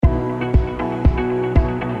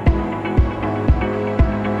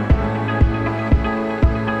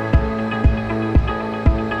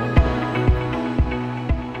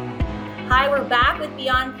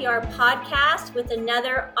PR podcast with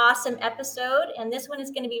another awesome episode. And this one is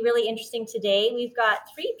going to be really interesting today. We've got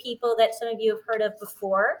three people that some of you have heard of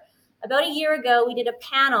before. About a year ago, we did a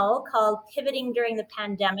panel called Pivoting During the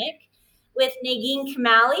Pandemic with Negin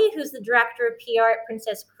Kamali, who's the Director of PR at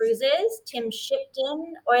Princess Cruises, Tim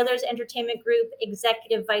Shipton, Oilers Entertainment Group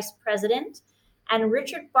Executive Vice President, and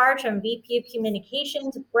Richard Bartram, VP of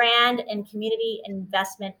Communications, Brand, and Community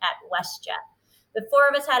Investment at WestJet. The four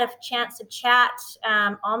of us had a chance to chat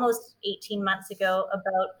almost 18 months ago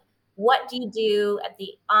about what do you do at the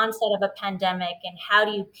onset of a pandemic and how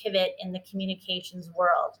do you pivot in the communications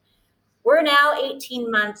world. We're now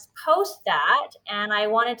 18 months post that, and I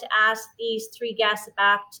wanted to ask these three guests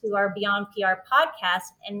back to our Beyond PR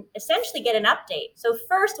podcast and essentially get an update. So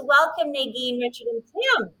first, welcome Negin, Richard, and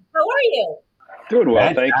Tim. How are you? Doing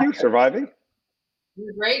well, thank you. Surviving.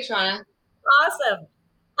 You're great, Shauna. Awesome.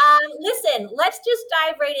 Listen, let's just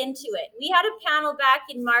dive right into it. We had a panel back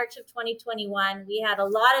in March of 2021. We had a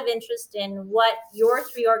lot of interest in what your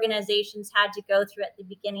three organizations had to go through at the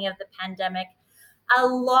beginning of the pandemic. A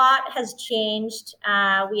lot has changed.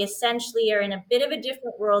 We essentially are in a bit of a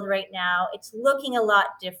different world right now. It's looking a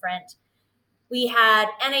lot different. We had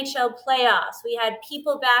NHL playoffs. We had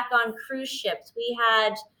people back on cruise ships. We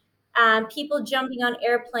had people jumping on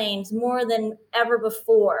airplanes more than ever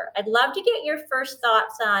before. I'd love to get your first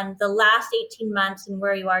thoughts on the last 18 months and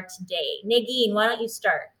where you are today. Negin, why don't you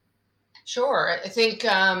start? Sure. I think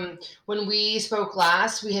when we spoke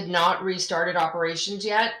last, we had not restarted operations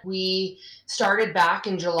yet. We started back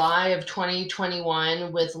in July of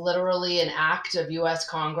 2021 with literally an act of U.S.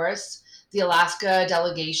 Congress. The Alaska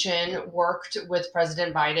delegation worked with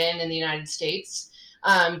President Biden in the United States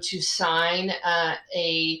to sign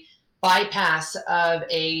a bypass of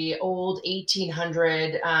a old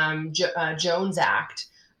 1800 Jones Act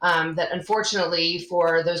that unfortunately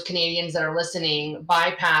for those Canadians that are listening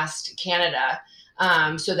bypassed Canada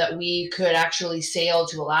so that we could actually sail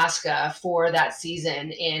to Alaska for that season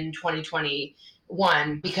in 2021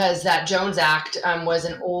 because that Jones Act was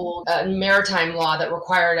an old maritime law that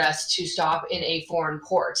required us to stop in a foreign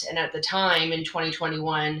port. And at the time in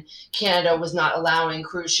 2021, Canada was not allowing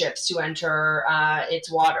cruise ships to enter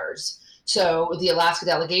its waters. So the Alaska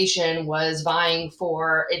delegation was vying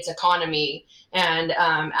for its economy and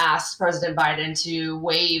asked President Biden to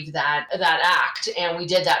waive that act. And we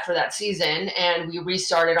did that for that season. And we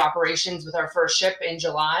restarted operations with our first ship in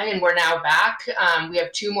July. And we're now back. We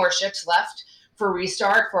have 2 more ships left for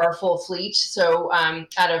restart for our full fleet. So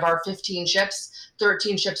out of our 15 ships,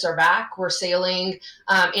 13 ships are back. We're sailing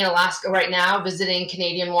in Alaska right now, visiting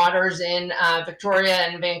Canadian waters in Victoria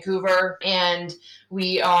and Vancouver. And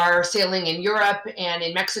we are sailing in Europe and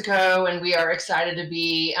in Mexico. And we are excited to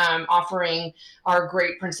be offering our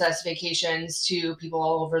great princess vacations to people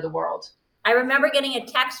all over the world. I remember getting a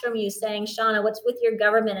text from you saying, Shauna, what's with your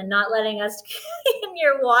government and not letting us in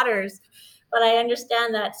your waters? But I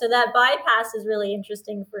understand that. So that bypass is really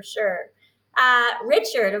interesting for sure.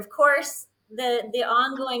 Richard, of course, the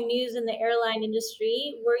ongoing news in the airline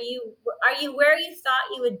industry, are you where you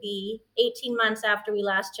thought you would be 18 months after we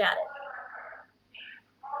last chatted?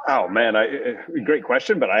 Oh man, great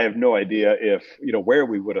question, but I have no idea if where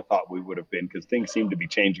we would have thought we would have been because things seem to be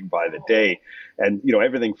changing by the day, and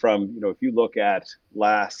everything from if you look at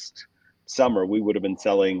last summer, we would have been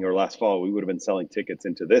selling, or last fall, we would have been selling tickets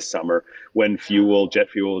into this summer when jet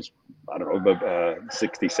fuel is, I don't know,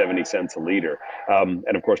 60, 70 cents a liter.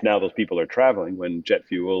 And of course, now those people are traveling when jet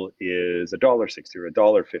fuel is $1.60 or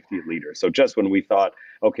 $1.50 a liter. So just when we thought,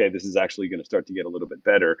 okay, this is actually going to start to get a little bit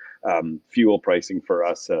better, fuel pricing for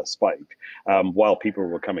us spiked while people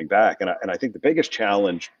were coming back. And I think the biggest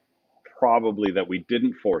challenge probably that we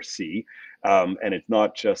didn't foresee, and it's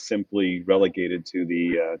not just simply relegated to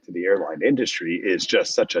the airline industry, is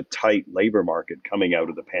just such a tight labor market coming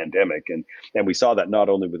out of the pandemic, and we saw that not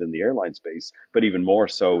only within the airline space, but even more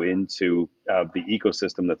so into the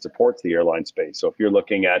ecosystem that supports the airline space. So if you're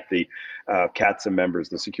looking at the CATSA members,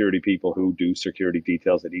 the security people who do security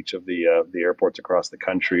details at each of the airports across the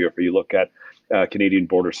country, or if you look at Canadian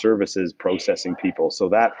Border Services processing people, so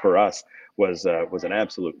that for us was an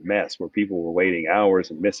absolute mess where people were waiting hours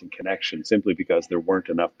and missing connections simply because there weren't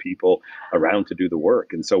enough people around to do the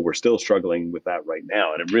work. And so we're still struggling with that right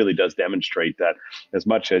now. And it really does demonstrate that as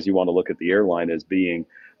much as you want to look at the airline as being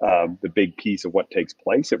the big piece of what takes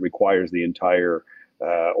place, it requires the entire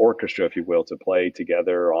orchestra, if you will, to play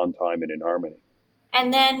together on time and in harmony.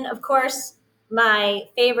 And then, of course, my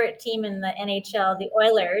favorite team in the NHL, the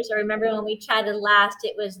Oilers. I remember when we chatted last,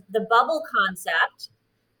 it was the bubble concept.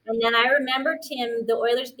 And then I remember, Tim, the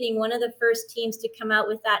Oilers being one of the first teams to come out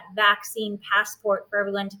with that vaccine passport for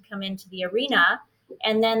everyone to come into the arena.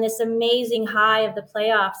 and then this amazing high of the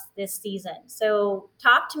playoffs this season. So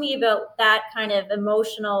talk to me about that kind of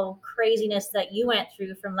emotional craziness that you went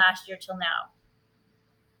through from last year till now.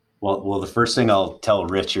 Well, the first thing I'll tell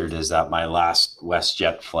Richard is that my last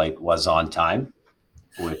WestJet flight was on time,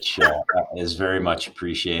 which is very much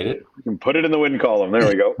appreciated. You can put it in the win column. There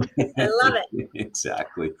we go. I love it.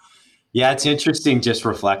 Exactly. Yeah, it's interesting just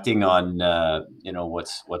reflecting on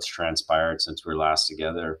what's transpired since we were last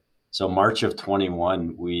together. So March of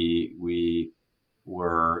 21, we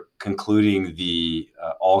were concluding the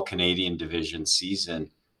All Canadian Division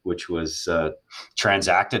season, which was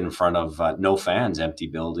transacted in front of no fans, empty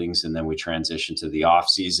buildings, and then we transitioned to the off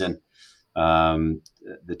season.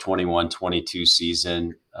 The 21-22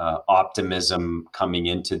 season, optimism coming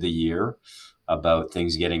into the year about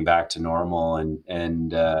things getting back to normal.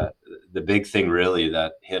 And the big thing really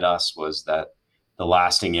that hit us was that the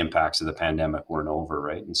lasting impacts of the pandemic weren't over,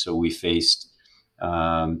 right? And so we faced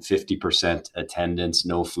 50% attendance,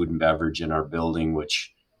 no food and beverage in our building,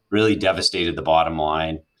 which really devastated the bottom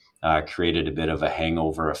line, created a bit of a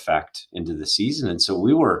hangover effect into the season. And so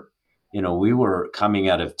we were coming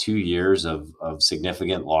out of 2 years of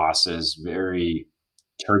significant losses, very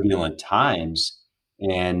turbulent times.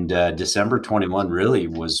 And December 21 really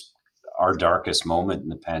was our darkest moment in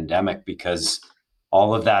the pandemic, because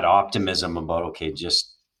all of that optimism about, okay,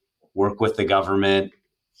 just work with the government,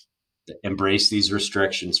 embrace these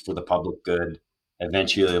restrictions for the public good.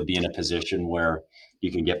 Eventually you'll be in a position where you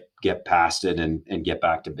can get past it and get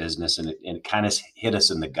back to business. And it kind of hit us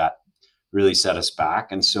in the gut, really set us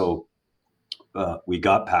back. And so we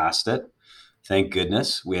got past it. Thank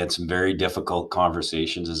goodness. We had some very difficult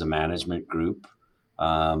conversations as a management group,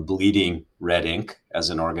 bleeding red ink as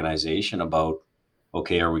an organization about,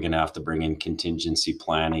 okay, are we going to have to bring in contingency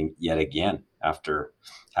planning yet again after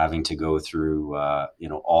having to go through,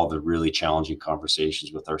 all the really challenging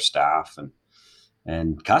conversations with our staff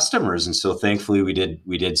and customers. And so thankfully we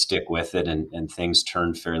did stick with it, and things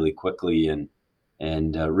turned fairly quickly.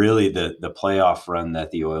 And really the playoff run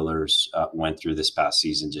that the Oilers went through this past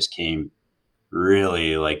season just came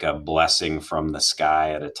really like a blessing from the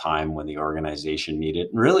sky at a time when the organization needed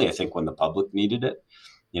it. And really, I think when the public needed it,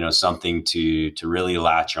 something to really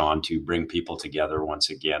latch on to, bring people together once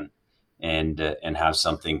again, and have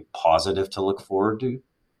something positive to look forward to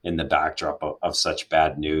in the backdrop of such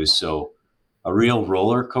bad news. So a real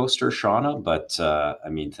roller coaster, Shauna, but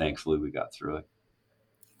thankfully we got through it.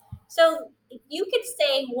 So if you could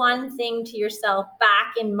say one thing to yourself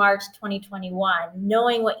back in March 2021,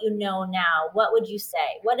 knowing what you know now, what would you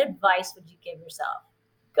say? What advice would you give yourself?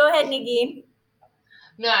 Go ahead, Negin.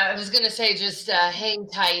 No, I was going to say just hang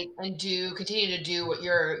tight and continue to do what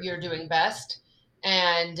you're doing best,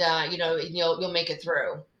 and you'll make it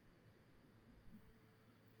through.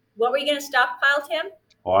 What were you going to stockpile, Tim?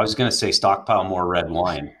 Oh, I was going to say stockpile more red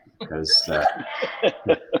wine, because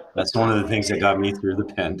that's one of the things that got me through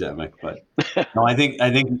the pandemic. But no, I think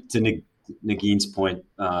to Negin's point,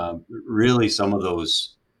 really some of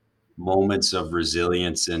those moments of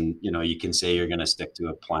resilience, and you can say you're going to stick to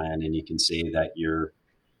a plan, and you can say that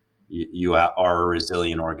you are a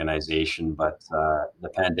resilient organization, but the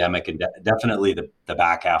pandemic, and definitely the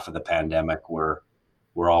back half of the pandemic, where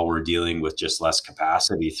we're dealing with just less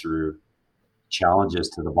capacity through challenges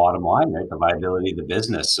to the bottom line, right? The viability of the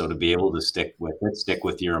business. So to be able to stick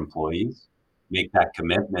with your employees, make that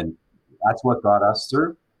commitment, that's what got us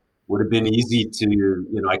through. Would have been easy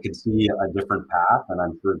to, I could see a different path, and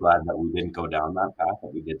I'm sure glad that we didn't go down that path,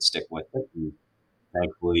 that we did stick with it, and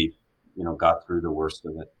thankfully, got through the worst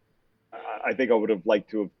of it. I think I would have liked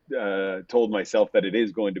to have told myself that it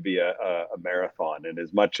is going to be a marathon. And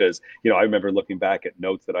as much as, I remember looking back at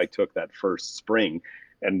notes that I took that first spring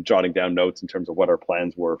and jotting down notes in terms of what our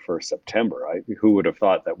plans were for September. Who would have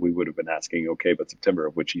thought that we would have been asking, okay, but September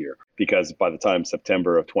of which year? Because by the time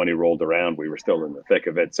September of 20 rolled around, we were still in the thick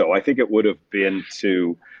of it. So I think it would have been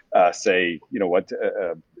to say,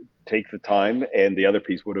 take the time. And the other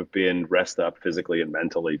piece would have been rest up physically and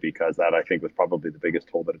mentally, because that, I think, was probably the biggest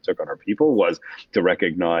toll that it took on our people, was to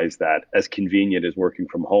recognize that as convenient as working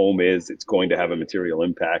from home is, it's going to have a material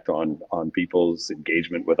impact on people's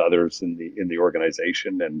engagement with others in the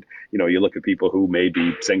organization. And, you look at people who may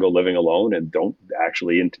be single, living alone, and don't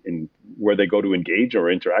actually in where they go to engage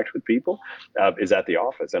or interact with people is at the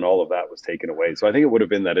office, and all of that was taken away. So I think it would have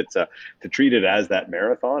been that it's to treat it as that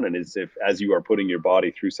marathon, and as you are putting your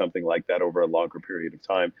body through something like that over a longer period of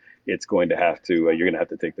time, it's going to have to you're going to have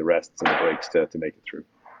to take the rests and the breaks to make it through.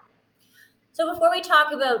 So before we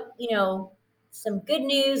talk about some good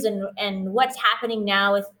news and what's happening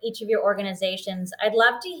now with each of your organizations. I'd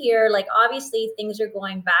love to hear, like, obviously things are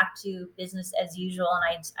going back to business as usual.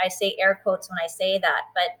 And I say air quotes when I say that,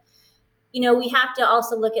 but we have to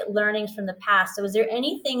also look at learnings from the past. So is there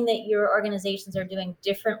anything that your organizations are doing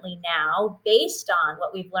differently now based on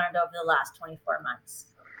what we've learned over the last 24 months?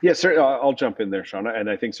 Yeah, certainly. I'll jump in there, Shauna. And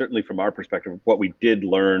I think certainly from our perspective, what we did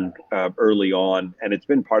learn early on, and it's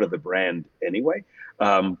been part of the brand anyway,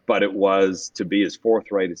 but it was to be as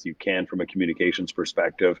forthright as you can from a communications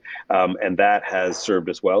perspective. And that has served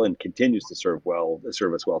us well and continues to serve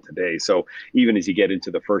us well today. So even as you get into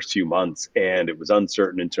the first few months and it was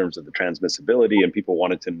uncertain in terms of the transmissibility and people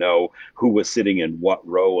wanted to know who was sitting in what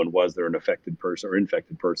row and was there an affected person or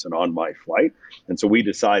infected person on my flight. And so we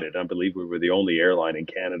decided, I believe we were the only airline in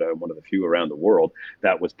Canada, one of the few around the world,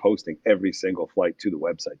 that was posting every single flight to the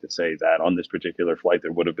website to say that on this particular flight,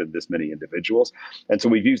 there would have been this many individuals. And so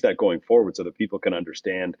we've used that going forward so that people can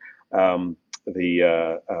understand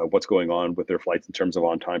what's going on with their flights in terms of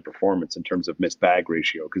on-time performance, in terms of missed bag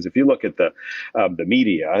ratio. Because if you look at the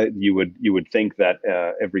media, you would think that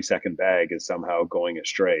every second bag is somehow going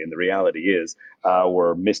astray, and the reality is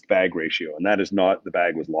our missed bag ratio, and that is not the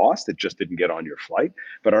bag was lost; it just didn't get on your flight.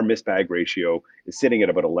 But our missed bag ratio is sitting at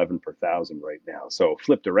about 11 per thousand right now. So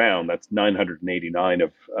flipped around, that's 989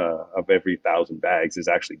 of every 1,000 bags is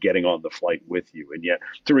actually getting on the flight with you. And yet,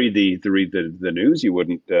 to read the news, you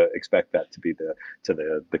wouldn't expect that to be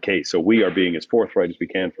the case. So we are being as forthright as we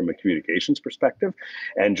can from a communications perspective,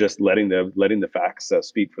 and just letting the facts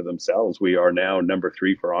speak for themselves. We are now number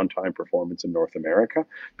 3 for on-time performance in North America,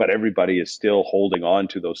 but everybody is still holding on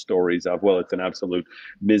to those stories of, well, it's an absolute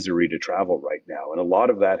misery to travel right now, and a lot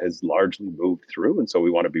of that has largely moved through. And so we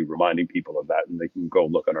want to be reminding people of that, and they can go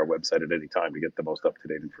look on our website at any time to get the most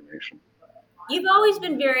up-to-date information. You've always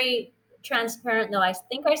been very transparent, though. I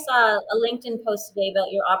think I saw a LinkedIn post today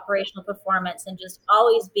about your operational performance and just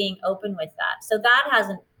always being open with that. So that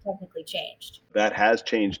hasn't technically changed. That has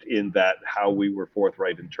changed in that how we were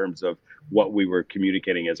forthright in terms of what we were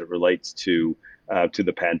communicating as it relates to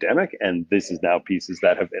the pandemic, and this is now pieces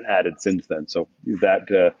that have been added since then. So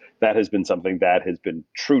that has been something that has been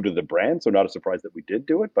true to the brand. So not a surprise that we did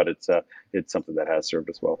do it, but it's something that has served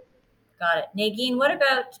us well. Got it. Negin, what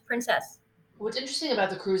about Princess? What's interesting about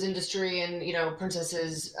the cruise industry and,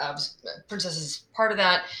 Princess's part of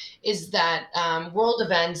that is that world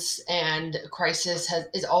events and crisis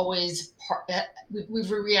is always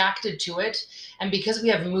we've reacted to it. And because we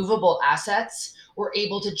have movable assets, we're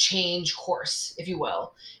able to change course, if you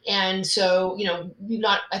will. And so,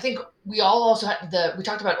 I think we all also had we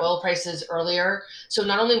talked about oil prices earlier. So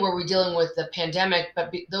not only were we dealing with the pandemic,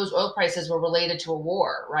 but those oil prices were related to a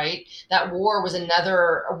war, right? That war was a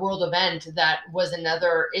world event that was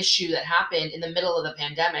another issue that happened in the middle of the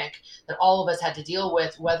pandemic that all of us had to deal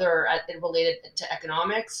with, whether it related to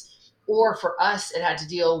economics or for us, it had to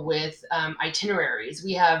deal with itineraries.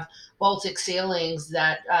 We have Baltic sailings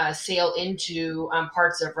that sail into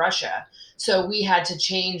parts of Russia. So we had to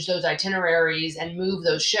change those itineraries and move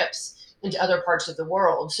those ships into other parts of the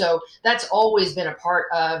world. So that's always been a part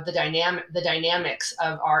of the dynamics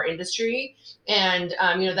of our industry. And,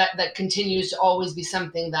 that continues to always be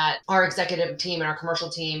something that our executive team and our commercial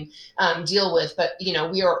team deal with. But,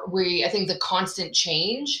 I think the constant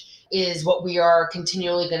change is what we are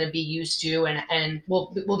continually going to be used to, and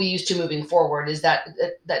we'll be used to moving forward. Is that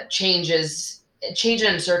change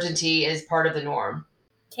and uncertainty is part of the norm.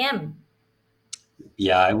 Tim.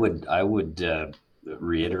 Yeah, I would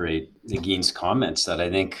reiterate Negin's comments that I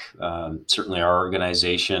think certainly our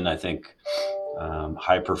organization, I think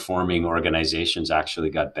high performing organizations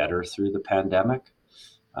actually got better through the pandemic.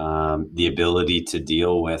 The ability to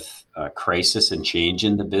deal with crisis and change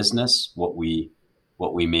in the business, what we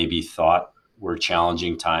maybe thought were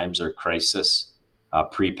challenging times or crisis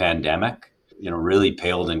pre-pandemic, really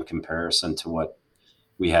paled in comparison to what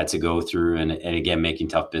we had to go through, and again, making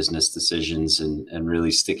tough business decisions and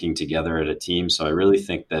really sticking together as a team. So I really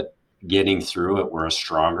think that getting through it, we're a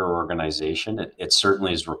stronger organization. It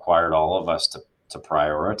certainly has required all of us to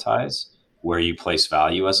prioritize where you place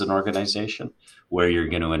value as an organization, where you're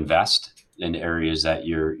going to invest in areas that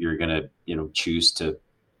you're going to choose to,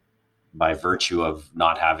 by virtue of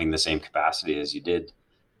not having the same capacity as you did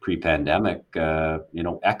pre-pandemic,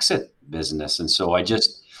 exit business. And so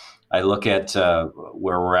I look at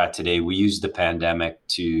where we're at today. We use the pandemic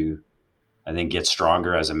to, I think, get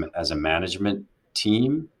stronger as a management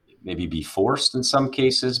team, maybe be forced in some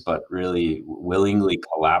cases, but really willingly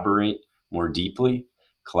collaborate more deeply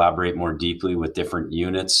with different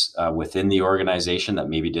units within the organization that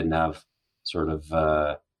maybe didn't have sort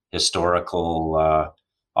of historical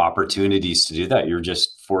opportunities to do that. You're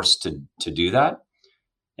just forced to do that.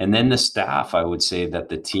 And then the staff, I would say that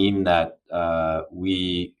the team that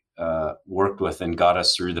we worked with and got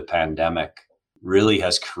us through the pandemic really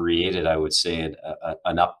has created, I would say,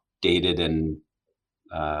 an updated and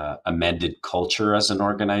amended culture as an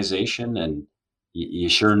organization. And you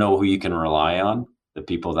sure know who you can rely on, the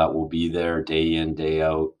people that will be there day in, day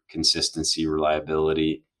out, consistency,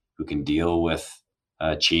 reliability, who can deal with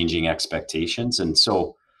changing expectations. And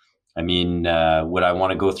so, I mean, would I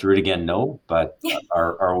want to go through it again? No, but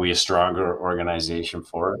are we a stronger organization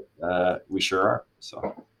for it? We sure are.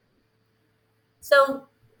 So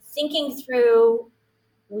thinking through,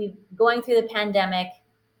 going through the pandemic,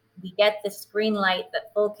 we get this green light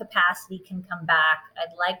that full capacity can come back.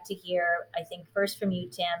 I'd like to hear, I think first from you,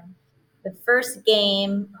 Tim, the first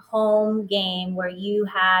home game where you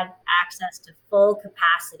had access to full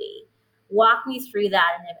capacity. Walk me through that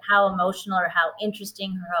and how emotional or how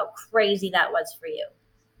interesting or how crazy that was for you.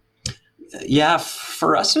 Yeah,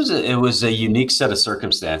 for us, it was a unique set of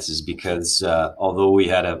circumstances because although we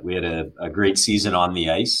had a great season on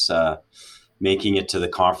the ice, making it to the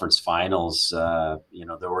conference finals,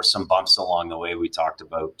 there were some bumps along the way. We talked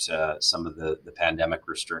about some of the pandemic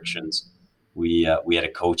restrictions. We had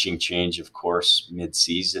a coaching change, of course,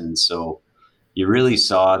 mid-season, so you really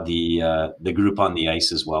saw the group on the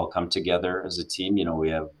ice as well come together as a team. We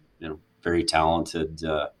have very talented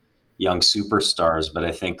young superstars, but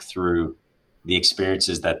I think through the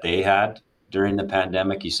experiences that they had during the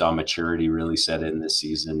pandemic, you saw maturity really set in this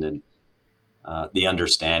season, and the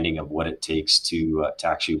understanding of what it takes to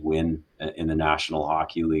actually win in the National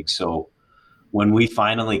Hockey League. So when we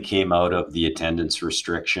finally came out of the attendance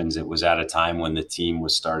restrictions, it was at a time when the team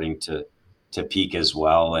was starting to peak as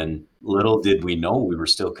well. And little did we know we were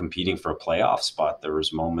still competing for a playoff spot. There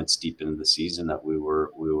was moments deep into the season that we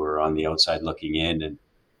were on the outside looking in, and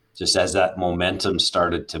just as that momentum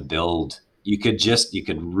started to build, you could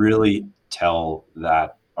really tell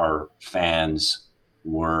that our fans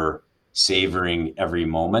were savoring every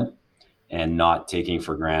moment and not taking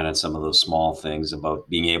for granted some of those small things about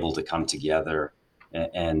being able to come together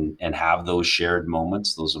and have those shared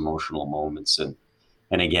moments, those emotional moments. And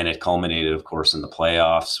again, it culminated, of course, in the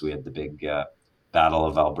playoffs. We had the big Battle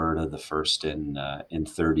of Alberta, the first in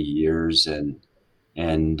 30 years. And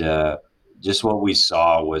just what we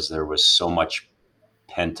saw was there was so much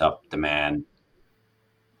pent up demand,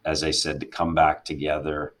 as I said, to come back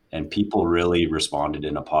together. And people really responded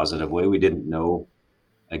in a positive way. We didn't know,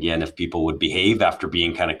 again, if people would behave after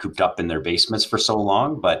being kind of cooped up in their basements for so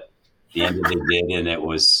long, but at the end of the day, and it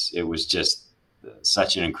was just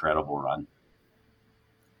such an incredible run.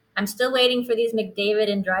 I'm still waiting for these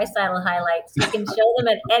McDavid and Draisaitl highlights. You can show them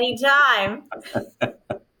at any time.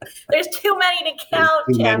 There's too many to count.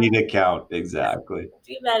 Too many to count, exactly.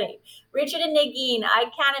 Too many. Richard and Negin, I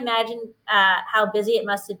can't imagine how busy it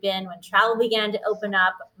must have been when travel began to open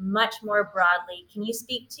up much more broadly. Can you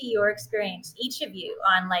speak to your experience, each of you,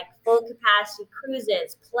 on like full capacity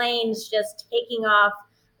cruises, planes just taking off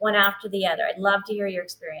one after the other? I'd love to hear your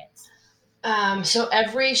experience. So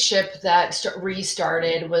every ship that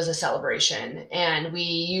restarted was a celebration, and we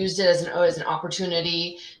used it as an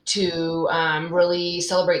opportunity to really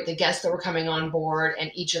celebrate the guests that were coming on board and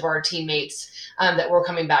each of our teammates that were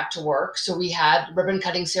coming back to work. So we had ribbon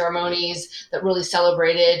cutting ceremonies that really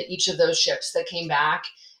celebrated each of those ships that came back.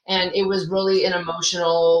 And it was really an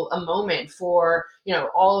emotional moment for,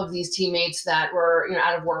 all of these teammates that were,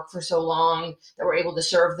 out of work for so long, that were able to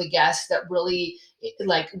serve the guests, that really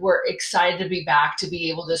were excited to be back, to be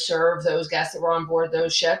able to serve those guests that were on board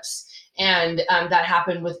those ships. And that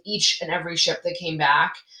happened with each and every ship that came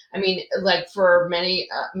back. I mean, for many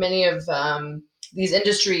of these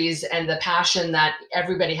industries and the passion that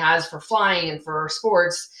everybody has for flying and for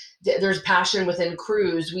sports, there's passion within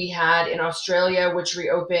cruise. We had in Australia, which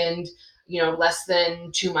reopened, less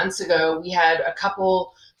than 2 months ago, we had a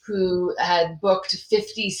couple who had booked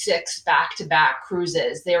 56 back-to-back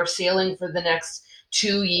cruises. They were sailing for the next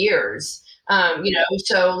 2 years.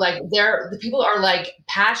 So the people are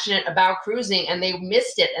passionate about cruising, and they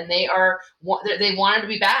missed it, and they wanted to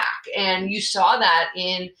be back. And you saw that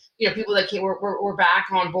in, people that were back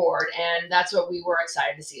on board, and that's what we were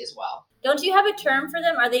excited to see as well. Don't you have a term for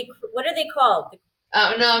them? What are they called?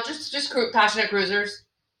 No, just passionate cruisers.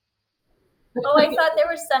 Oh, I thought there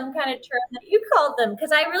was some kind of term that you called them,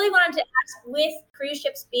 because I really wanted to ask, with cruise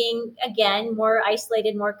ships being, again, more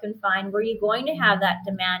isolated, more confined, were you going to have that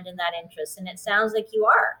demand and that interest? And it sounds like you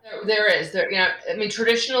are. There is.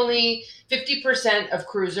 Traditionally, 50% of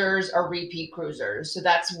cruisers are repeat cruisers. So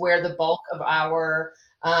that's where the bulk of our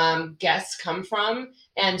guests come from.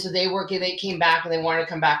 And so they came back and they wanted to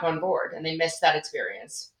come back on board, and they missed that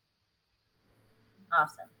experience.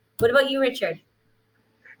 Awesome. What about you, Richard?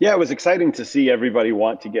 Yeah, it was exciting to see everybody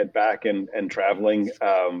want to get back and traveling.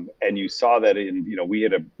 And you saw that we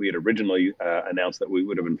had originally announced that we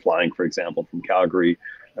would have been flying, for example, from Calgary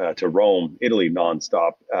to Rome, Italy,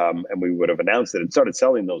 nonstop, and we would have announced it and started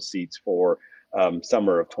selling those seats for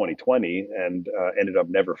summer of 2020, and ended up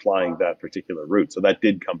never flying that particular route. So that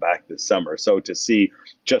did come back this summer. So to see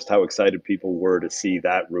just how excited people were to see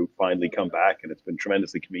that route finally come back, and it's been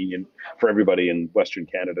tremendously convenient for everybody in Western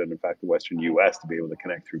Canada and in fact the Western US to be able to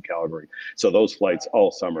connect through Calgary. So those flights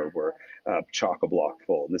all summer were chock-a-block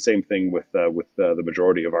full. And the same thing with the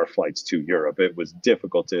majority of our flights to Europe. It was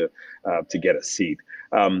difficult to get a seat.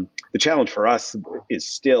 The challenge for us is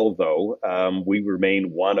still, though, we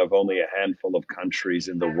remain one of only a handful of countries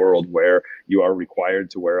in the world where you are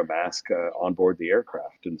required to wear a mask on board the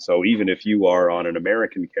aircraft. And so even if you are on an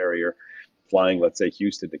American carrier flying, let's say,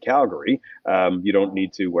 Houston to Calgary, you don't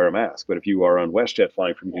need to wear a mask. But if you are on WestJet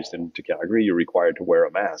flying from Houston to Calgary, you're required to wear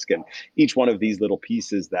a mask. And each one of these little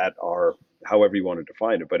pieces that are, however you want to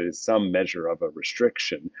define it, but it is some measure of a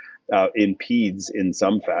restriction, impedes in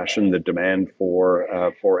some fashion the demand for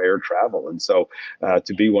air travel. And so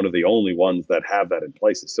to be one of the only ones that have that in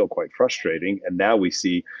place is still quite frustrating. And now we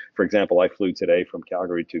see, for example, I flew today from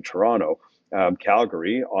Calgary to Toronto.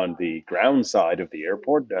 Calgary on the ground side of the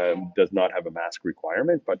airport does not have a mask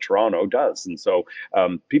requirement, but Toronto does. And so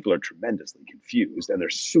people are tremendously confused, and they're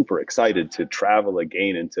super excited to travel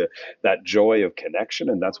again into that joy of connection.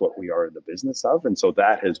 And that's what we are in the business of. And so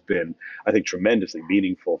that has been, I think, tremendously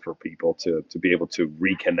meaningful for people to be able to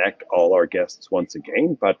reconnect all our guests once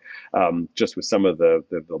again. But just with some of the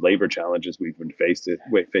labor challenges we've been faced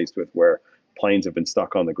with, where planes have been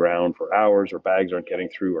stuck on the ground for hours, or bags aren't getting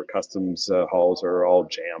through, or customs halls are all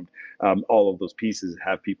jammed. All of those pieces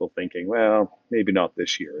have people thinking, well, maybe not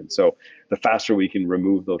this year. And so the faster we can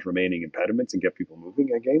remove those remaining impediments and get people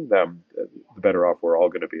moving again, the better off we're all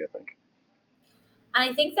going to be, I think. And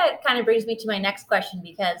I think that kind of brings me to my next question,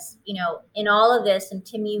 because, in all of this, and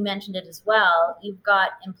Tim, you mentioned it as well, you've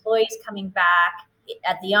got employees coming back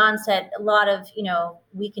at the onset, a lot of,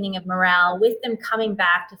 weakening of morale. With them coming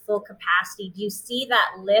back to full capacity, do you see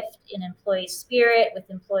that lift in employee spirit, with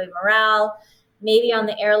employee morale, maybe on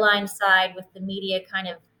the airline side with the media kind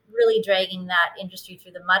of really dragging that industry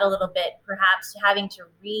through the mud a little bit, perhaps having to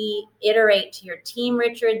reiterate to your team,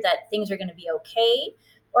 Richard, that things are going to be okay?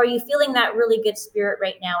 Or are you feeling that really good spirit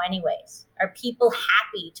right now anyways? Are people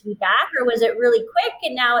happy to be back, or was it really quick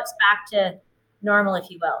and now it's back to normal, if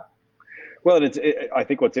you will? Well, I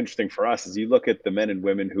think what's interesting for us is you look at the men and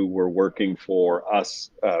women who were working for us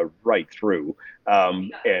right through,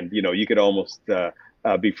 and you could almost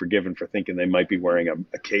be forgiven for thinking they might be wearing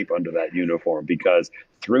a cape under that uniform, because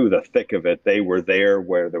through the thick of it, they were there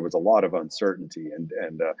where there was a lot of uncertainty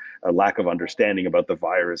and a lack of understanding about the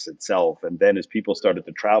virus itself. And then as people started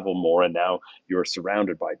to travel more, and now you're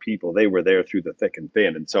surrounded by people, they were there through the thick and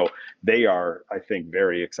thin. And so they are, I think,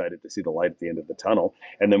 very excited to see the light at the end of the tunnel.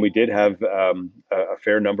 And then we did have a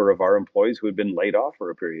fair number of our employees who had been laid off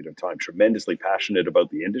for a period of time, tremendously passionate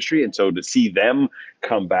about the industry. And so to see them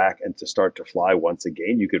come back and to start to fly once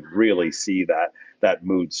again, you could really see that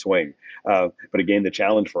mood swing. But again, the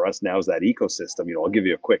challenge for us now is that ecosystem. I'll give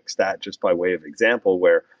you a quick stat just by way of example,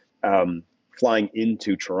 where flying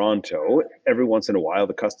into Toronto, every once in a while,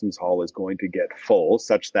 the customs hall is going to get full,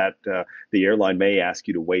 such that the airline may ask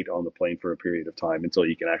you to wait on the plane for a period of time until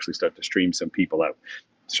you can actually start to stream some people out.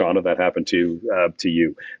 Shauna, that happened to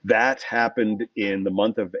you. That happened in the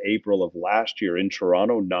month of April of last year in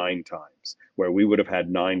Toronto 9 times, where we would have had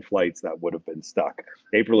 9 flights that would have been stuck.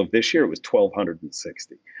 April of this year, it was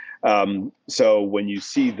 1,260. So when you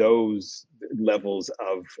see those levels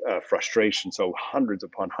of frustration, so hundreds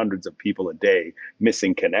upon hundreds of people a day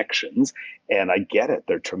missing connections, and I get it,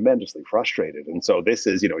 they're tremendously frustrated. And so this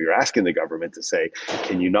is, you're asking the government to say,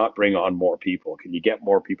 can you not bring on more people? Can you get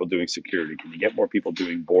more people doing security? Can you get more people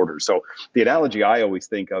doing borders? So the analogy I always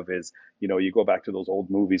think of is, you go back to those old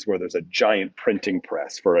movies where there's a giant printing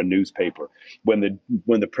press for a newspaper. When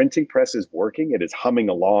the printing press is working, it is humming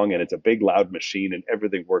along, and it's a big loud machine, and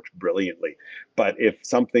everything works brilliantly. But if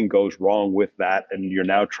something goes wrong with that, and you're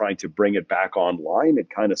now trying to bring it back online, it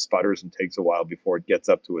kind of sputters and takes a while before it gets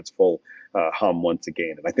up to its full hum once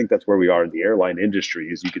again. And I think that's where we are in the airline industry,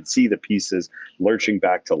 is you can see the pieces lurching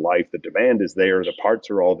back to life. The demand is there, the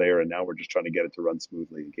parts are all there, and now we're just trying to get it to run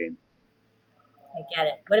smoothly again. I get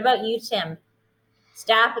it. What about you, Tim?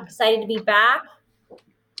 Staff excited to be back?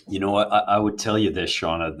 I would tell you this,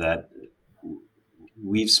 Shauna, that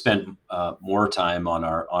we've spent more time on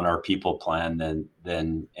our people plan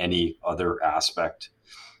than any other aspect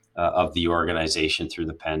of the organization through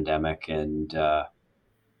the pandemic. And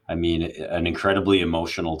I mean, an incredibly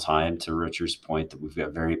emotional time, to Richard's point, that we've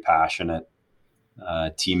got very passionate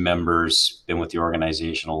team members, been with the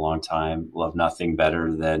organization a long time, love nothing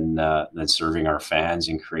better than serving our fans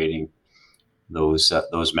and creating those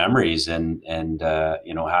memories, and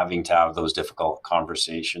having to have those difficult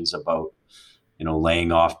conversations about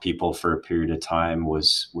laying off people for a period of time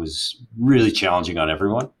was really challenging on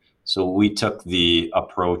everyone. So we took the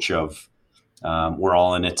approach of we're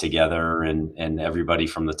all in it together, and everybody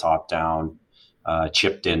from the top down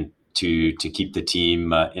chipped in to keep the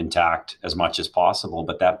team intact as much as possible.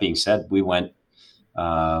 But that being said, we went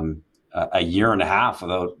a year and a half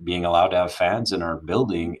without being allowed to have fans in our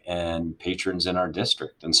building and patrons in our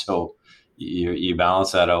district, and so you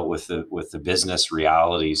balance that out with the business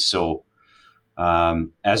realities. So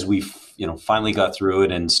as we finally got through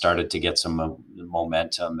it and started to get some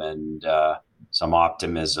momentum and some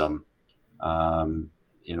optimism,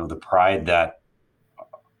 the pride that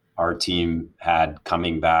our team had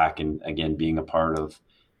coming back, and again being a part of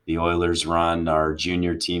the Oilers run, our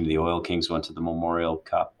junior team, the Oil Kings, went to the Memorial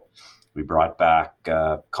Cup. We brought back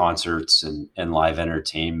concerts and live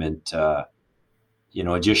entertainment.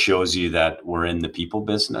 It just shows you that we're in the people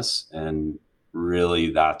business, and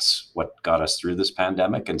really that's what got us through this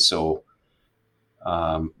pandemic. And so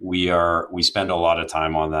we spend a lot of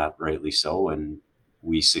time on that, rightly so, and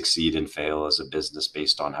we succeed and fail as a business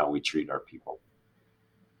based on how we treat our people.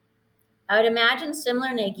 I would imagine similar,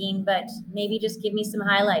 Negin, but maybe just give me some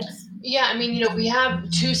highlights. Yeah, I mean, we have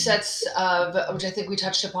two sets of, which I think we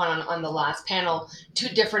touched upon on the last panel, two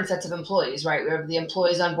different sets of employees, right? We have the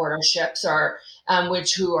employees on board our ships,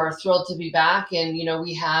 who are thrilled to be back, and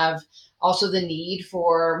we have also the need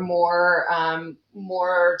for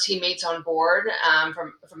more teammates on board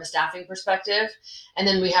from a staffing perspective, and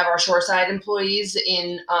then we have our shoreside employees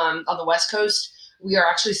on the West Coast. We are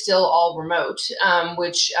actually still all remote,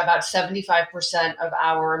 which about 75% of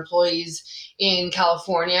our employees in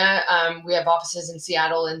California, we have offices in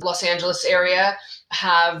Seattle and Los Angeles area,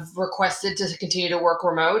 have requested to continue to work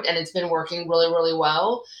remote, and it's been working really, really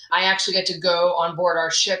well. I actually get to go on board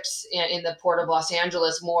our ships in the port of Los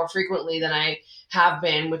Angeles more frequently than I have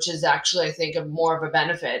been, which is actually, I think, more of a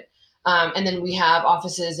benefit. And then we have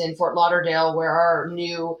offices in Fort Lauderdale where our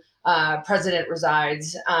new president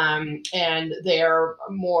resides, and they are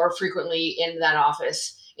more frequently in that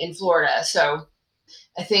office in Florida. So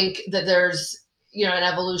I think that there's an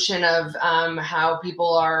evolution of how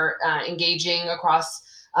people are engaging across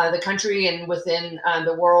the country and within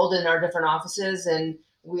the world in our different offices, and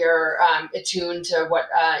we are attuned to what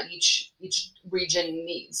each region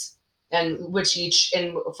needs, and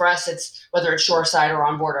for us, it's whether it's shoreside or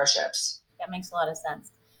on board our ships. That makes a lot of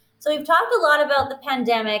sense. So we've talked a lot about the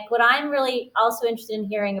pandemic. What I'm really also interested in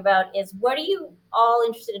hearing about is, what are you all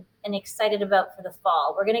interested and excited about for the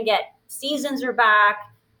fall? We're going to get, seasons are back.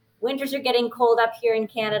 Winters are getting cold up here in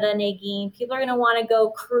Canada, Negin. People are going to want to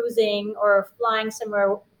go cruising or flying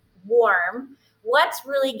somewhere warm. What's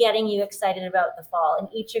really getting you excited about the fall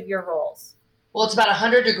in each of your roles? Well, it's about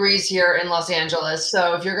 100 degrees here in Los Angeles.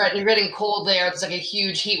 So if you're getting cold there, it's like a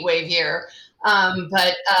huge heat wave here.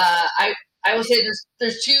 But I will say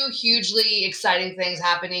there's two hugely exciting things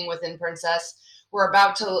happening within Princess. We're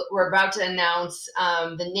about to announce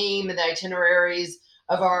the name and the itineraries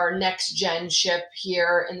of our next gen ship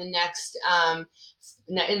here in the next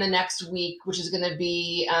week, which is going to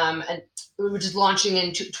be which is launching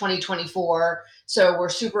in 2024. So we're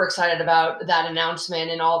super excited about that announcement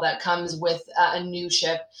and all that comes with a new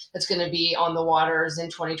ship that's going to be on the waters in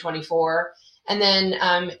 2024. And then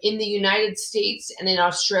in the United States and in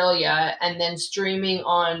Australia, and then streaming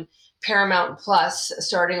on Paramount Plus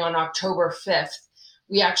starting on October 5th,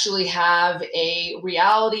 we actually have a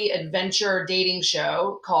reality adventure dating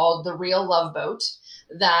show called The Real Love Boat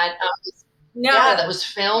that was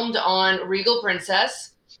filmed on Regal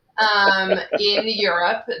Princess in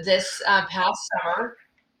Europe this past summer.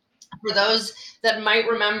 For those that might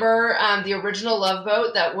remember the original Love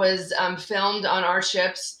Boat that was filmed on our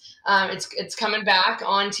ships, it's coming back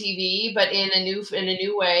on TV, but in a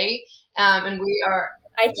new way. And we are.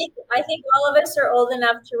 I think all of us are old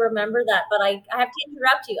enough to remember that, but I have to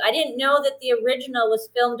interrupt you. I didn't know that the original was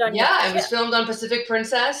filmed on. Yeah, it was filmed on Pacific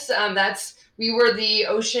Princess. We were the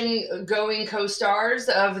ocean-going co-stars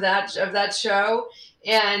of that show,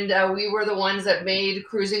 and we were the ones that made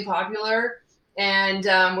cruising popular. And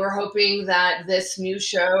we're hoping that this new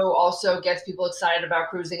show also gets people excited about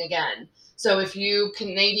cruising again. So if you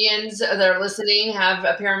Canadians that are listening have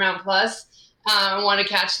a Paramount Plus, want to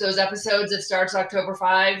catch those episodes, it starts October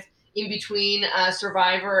 5 in between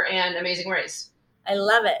Survivor and Amazing Race. I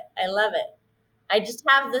love it. I love it. I just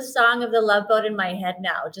have the song of the Love Boat in my head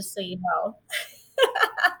now, just so you know.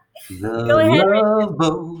 Go ahead, Love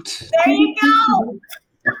Boat. There you go.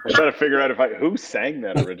 I'm trying to figure out who sang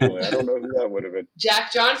that originally. I don't know who that would have been.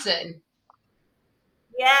 Jack Johnson.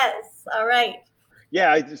 Yes. All right.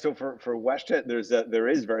 Yeah, so for WestJet, there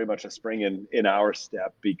is very much a spring in our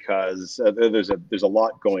step because there's a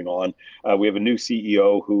lot going on. We have a new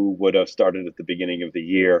CEO who would have started at the beginning of the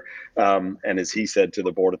year, and as he said to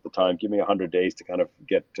the board at the time, give me 100 days to kind of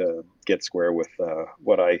get square with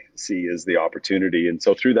what I see as the opportunity. And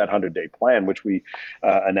so through that 100-day plan, which we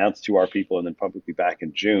announced to our people and then publicly back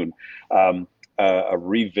in June. A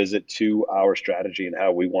revisit to our strategy and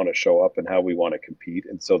how we want to show up and how we want to compete.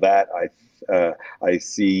 And so that I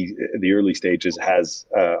see the early stages has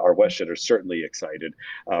our WestJetters certainly excited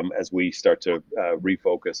as we start to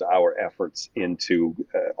refocus our efforts into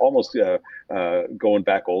almost going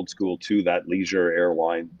back old school to that leisure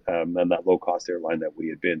airline and that low cost airline that we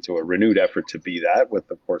had been. So a renewed effort to be that with,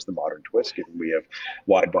 of course, the modern twist, given we have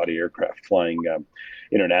wide body aircraft flying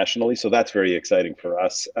internationally. So that's very exciting for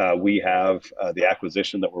us. We have the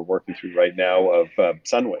acquisition that we're working through right now of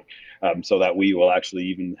Sunwing, so that we will actually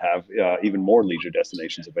even have even more leisure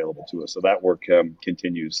destinations available to us. So that work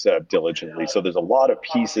continues diligently. So there's a lot of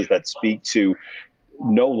pieces that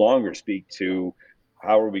no longer speak to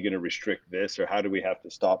how are we going to restrict this or how do we have to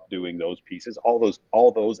stop doing those pieces, all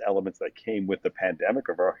those elements that came with the pandemic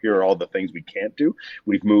of here are all the things we can't do.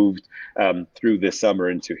 We've moved through this summer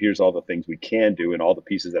into here's all the things we can do and all the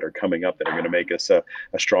pieces that are coming up that are going to make us a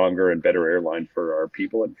stronger and better airline for our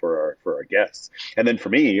people and for our guests. And then for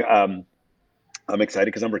me, I'm excited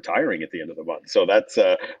because I'm retiring at the end of the month. So that's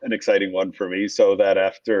an exciting one for me. So that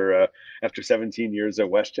after 17 years at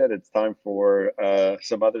WestJet, it's time for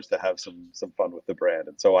some others to have some fun with the brand.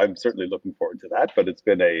 And so I'm certainly looking forward to that. But it's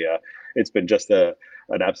been just an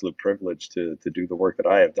absolute privilege to do the work that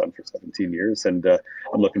I have done for 17 years. And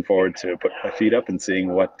I'm looking forward to putting my feet up and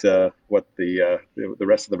seeing what the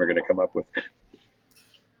rest of them are going to come up with.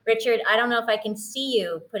 Richard, I don't know if I can see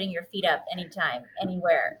you putting your feet up anytime,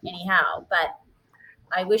 anywhere, anyhow, but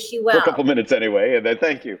I wish you well. For a couple minutes anyway, and then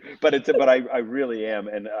thank you. But I really am,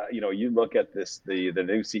 and you look at this, the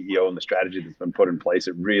new CEO and the strategy that's been put in place.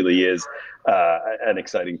 It really is an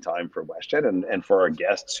exciting time for WestJet and for our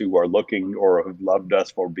guests who are looking or have loved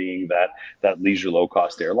us for being that leisure low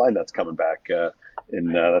cost airline that's coming back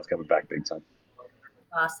big time.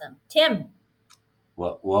 Awesome, Tim.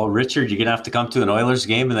 Well, Richard, you're gonna have to come to an Oilers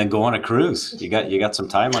game and then go on a cruise. You got some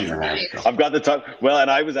time on your hands. I've got the time. Well, and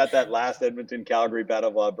I was at that last Edmonton-Calgary Battle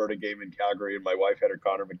of Alberta game in Calgary, and my wife had her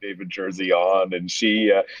Connor McDavid jersey on, and she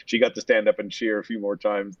got to stand up and cheer a few more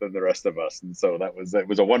times than the rest of us, and so it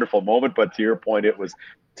was a wonderful moment. But to your point, it was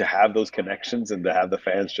to have those connections and to have the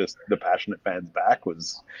fans, just the passionate fans back,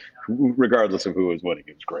 was regardless of who was winning,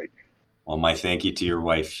 it was great. Well, my thank you to your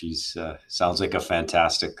wife. She's sounds like a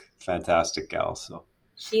fantastic gal. So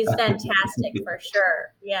she's fantastic for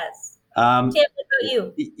sure. Yes. Tim, what about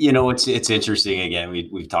you? It's interesting. Again,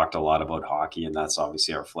 we've talked a lot about hockey, and that's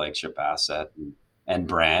obviously our flagship asset and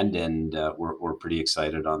brand, and we're pretty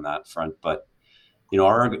excited on that front. But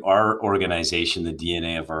our organization, the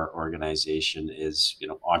DNA of our organization is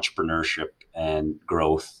entrepreneurship and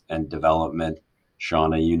growth and development.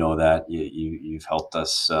 Shauna, you know that you've helped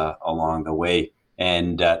us along the way,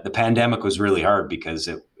 and the pandemic was really hard because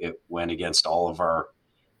it went against all of our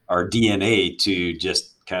DNA to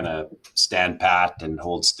just kind of stand pat and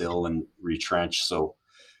hold still and retrench. So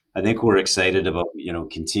I think we're excited about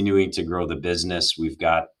continuing to grow the business. We've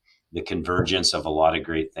got the convergence of a lot of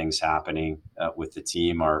great things happening with the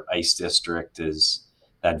team. Our ice district is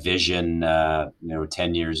that vision,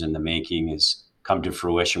 10 years in the making is come to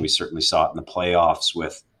fruition. We certainly saw it in the playoffs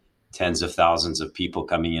with tens of thousands of people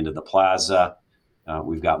coming into the plaza.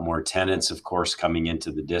 We've got more tenants, of course, coming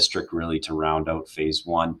into the district really to round out phase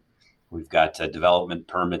one. We've got development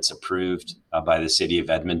permits approved by the city of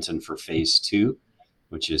Edmonton for phase two,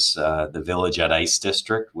 which is the Village at Ice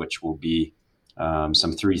District, which will be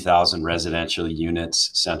some 3,000 residential units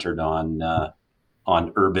centered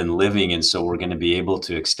on urban living. And so we're going to be able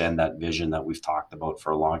to extend that vision that we've talked about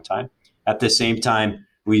for a long time. At the same time,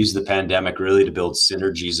 we use the pandemic really to build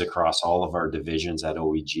synergies across all of our divisions at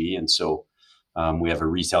OEG. And so we have a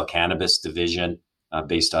retail cannabis division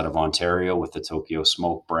based out of Ontario with the Tokyo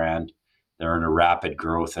Smoke brand. They're in a rapid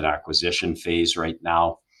growth and acquisition phase right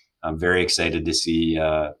now. I'm very excited to see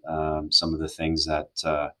some of the things that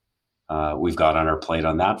we've got on our plate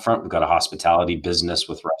on that front. We've got a hospitality business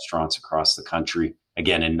with restaurants across the country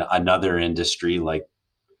again, in another industry like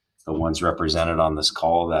the ones represented on this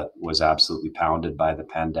call that was absolutely pounded by the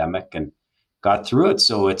pandemic and got through it.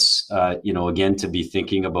 So it's, again, to be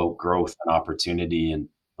thinking about growth and opportunity and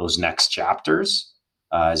those next chapters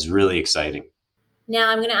is really exciting. Now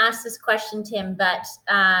I'm going to ask this question, Tim, but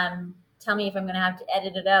tell me if I'm going to have to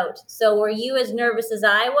edit it out. So were you as nervous as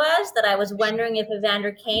I was, that I was wondering if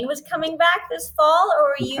Evander Kane was coming back this fall, or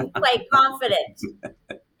were you quite confident?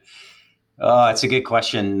 Oh, that's a good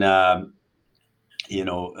question.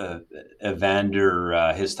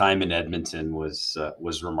 Evander, his time in Edmonton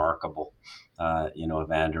was remarkable.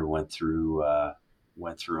 Evander went through a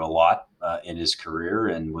lot in his career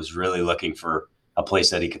and was really looking for a place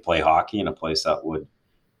that he could play hockey and a place that would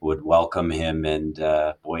welcome him. And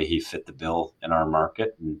boy, he fit the bill in our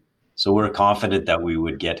market. And so we're confident that we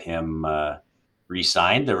would get him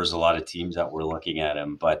re-signed. There was a lot of teams that were looking at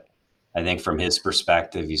him, but I think from his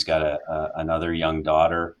perspective, he's got another young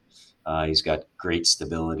daughter. He's got great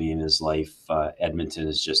stability in his life. Edmonton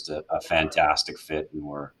is just a fantastic fit, and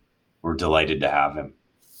we're delighted to have him.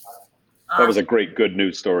 That was a great good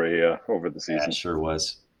news story over the season. Yeah, it sure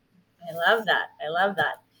was. I love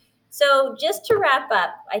that. So just to wrap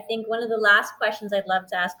up, I think one of the last questions I'd love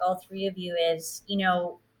to ask all three of you is,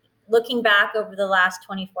 looking back over the last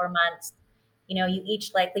 24 months, you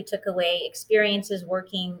each likely took away experiences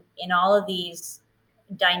working in all of these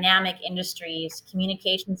dynamic industries,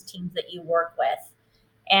 communications teams that you work with.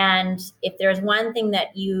 And if there's one thing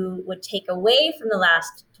that you would take away from the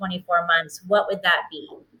last 24 months, what would that be?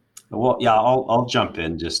 Well, yeah, I'll jump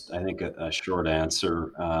in. Just, I think a short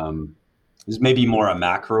answer is maybe more a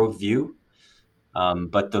macro view.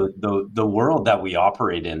 But the world that we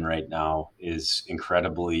operate in right now is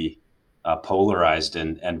incredibly polarized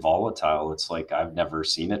and volatile. It's like I've never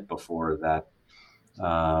seen it before, that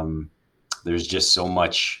there's just so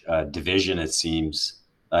much division, it seems,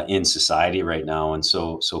 in society right now. And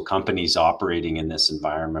so companies operating in this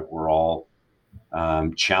environment, we're all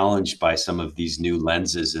challenged by some of these new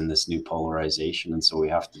lenses and this new polarization. And so we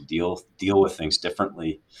have to deal with things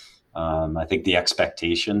differently. I think the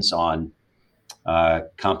expectations on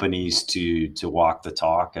companies to walk the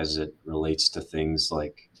talk as it relates to things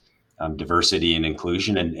like diversity and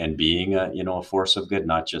inclusion and being a force of good,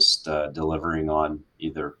 not just delivering on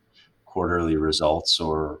either quarterly results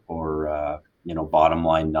or bottom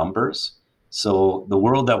line numbers. So the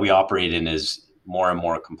world that we operate in is more and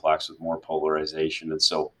more complex with more polarization. And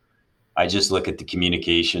so I just look at the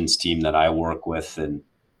communications team that I work with and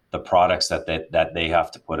the products that they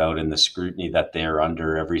have to put out and the scrutiny that they're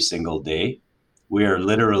under every single day. We are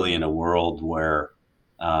literally in a world where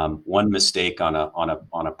one mistake on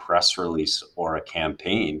a press release or a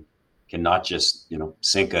campaign can not just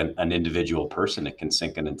sink an individual person; it can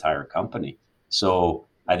sink an entire company. So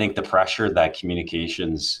I think the pressure that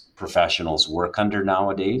communications professionals work under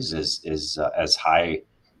nowadays is as high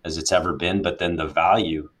as it's ever been. But then the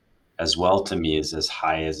value as well, to me, is as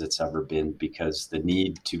high as it's ever been, because the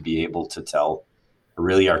need to be able to tell a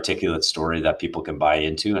really articulate story that people can buy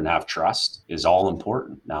into and have trust is all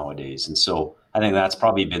important nowadays. And so I think that's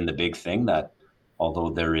probably been the big thing, that although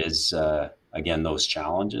there is, again, those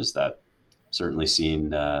challenges, that certainly seen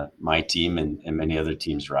my team and many other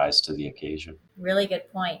teams rise to the occasion. Really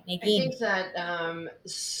good point. Nadine. I think that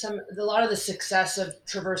a lot of the success of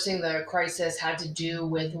traversing the crisis had to do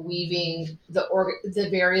with weaving the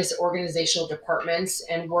various organizational departments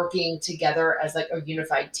and working together as like a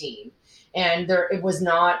unified team. And it was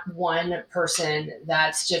not one person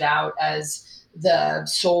that stood out as the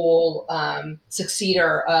sole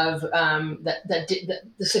succeeder of the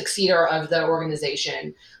succeeder of the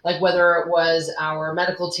organization. Like whether it was our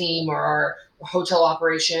medical team or our hotel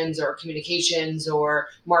operations or communications or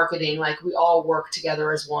marketing, like we all worked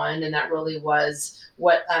together as one, and that really was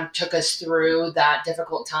what took us through that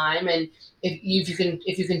difficult time. And if you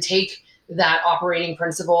can take that operating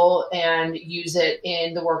principle and use it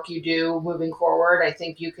in the work you do moving forward, I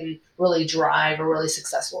think you can really drive a really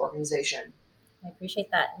successful organization. I appreciate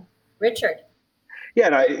that. Richard. Yeah,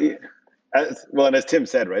 and as Tim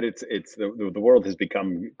said, right, it's the world has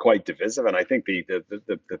become quite divisive, and I think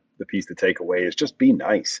the piece to take away is just be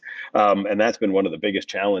nice, and that's been one of the biggest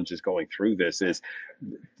challenges going through this, is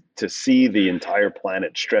to see the entire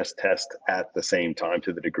planet stress test at the same time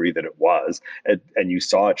to the degree that it was. And you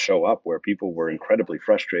saw it show up where people were incredibly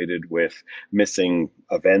frustrated with missing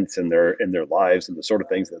events in their lives and the sort of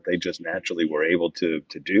things that they just naturally were able to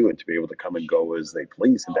do and to be able to come and go as they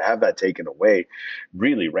please. And to have that taken away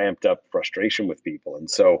really ramped up frustration with people.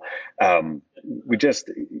 And so we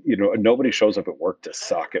just, nobody shows up at work to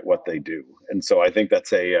suck at what they do. And so I think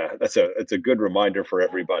it's a good reminder for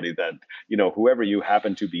everybody that, whoever you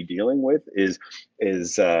happen to be dealing with is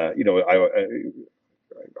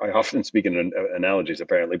I often speak in analogies,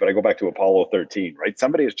 apparently, but I go back to Apollo 13, right?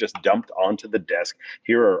 Somebody has just dumped onto the desk.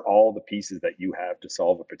 Here are all the pieces that you have to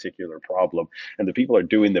solve a particular problem. And the people are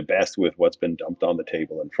doing the best with what's been dumped on the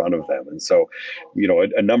table in front of them. And so,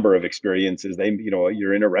 a number of experiences,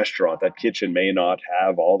 you're in a restaurant, that kitchen may not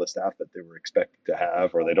have all the staff that they were expected to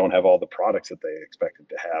have, or they don't have all the products that they expected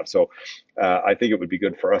to have. So I think it would be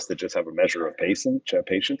good for us to just have a measure of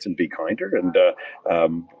patience and be kinder. And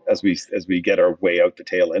as we get our way out the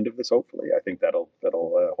tail end of this, hopefully, I think that'll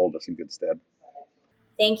hold us in good stead.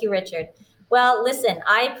 Thank you, Richard. Well, listen,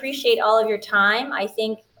 I appreciate all of your time. I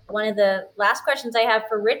think one of the last questions I have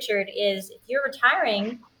for Richard is, if you're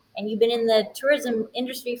retiring and you've been in the tourism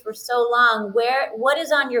industry for so long, what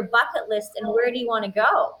is on your bucket list and where do you want to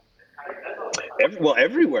go?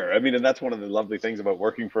 Everywhere. I mean, and that's one of the lovely things about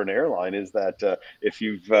working for an airline is that if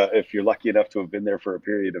you're lucky enough to have been there for a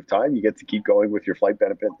period of time, you get to keep going with your flight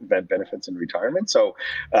benefits and retirement. So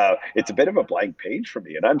it's a bit of a blank page for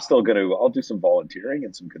me, and I'll do some volunteering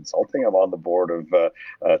and some consulting. I'm on the board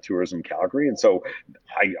of Tourism Calgary, and so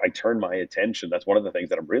I turn my attention. That's one of the things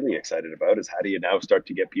that I'm really excited about, is how do you now start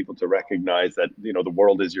to get people to recognize that the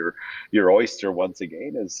world is your oyster once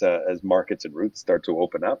again, as markets and routes start to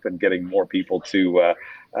open up, and getting more people to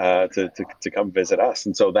come visit us.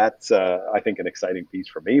 And so that's I think an exciting piece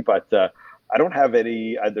for me. But I don't have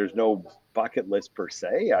any. There's no bucket list per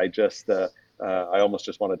se. I just I almost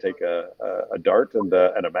just want to take a dart and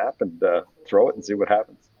a map and throw it and see what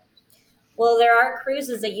happens. Well, there are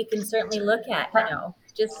cruises that you can certainly look at.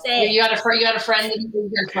 Just saying. You got a friend.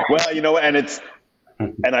 Well, and it's.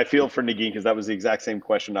 And I feel for Negin, because that was the exact same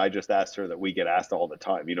question I just asked her that we get asked all the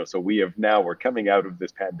time. So we're coming out of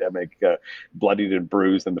this pandemic bloodied and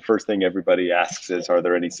bruised, and the first thing everybody asks is, are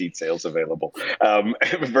there any seat sales available? And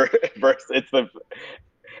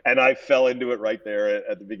I fell into it right there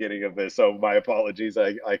at the beginning of this. So my apologies.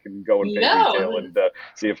 I can go and pay detail and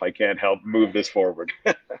see if I can't help move this forward.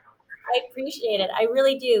 I appreciate it. I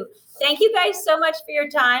really do. Thank you guys so much for your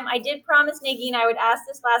time. I did promise Negin I would ask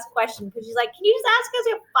this last question, because she's like, can you just ask us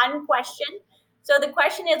a fun question? So the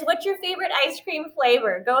question is, what's your favorite ice cream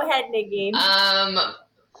flavor? Go ahead, Negin.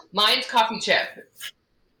 Mine's coffee chip.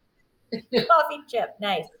 Coffee chip.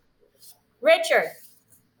 Nice. Richard.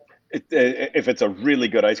 If it's a really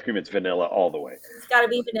good ice cream, it's vanilla all the way. It's got to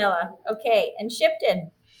be vanilla. Okay. And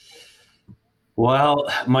Shipton.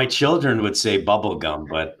 Well, my children would say bubble gum,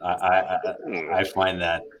 but I find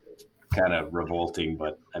that kind of revolting.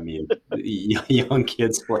 But I mean, young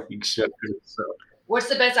kids like sugar. So. What's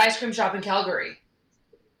the best ice cream shop in Calgary?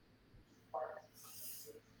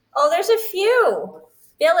 Oh, there's a few.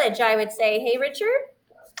 Village, I would say. Hey, Richard?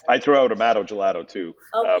 I throw out Amato Gelato too.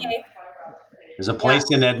 Okay. There's a place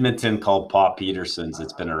in Edmonton called Paw Peterson's.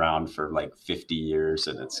 It's been around for like 50 years,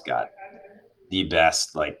 and it's got the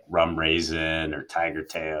best, like rum raisin or tiger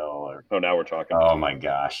tail. Now we're talking. Oh my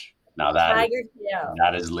gosh! Now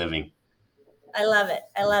that is living. I love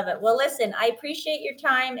it. Well, listen, I appreciate your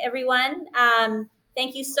time, everyone.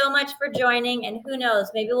 Thank you so much for joining. And who knows,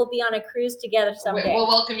 maybe we'll be on a cruise together someday. We'll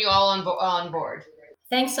welcome you all on board.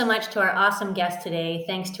 Thanks so much to our awesome guest today.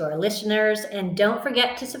 Thanks to our listeners. And don't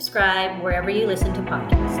forget to subscribe wherever you listen to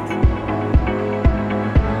podcasts.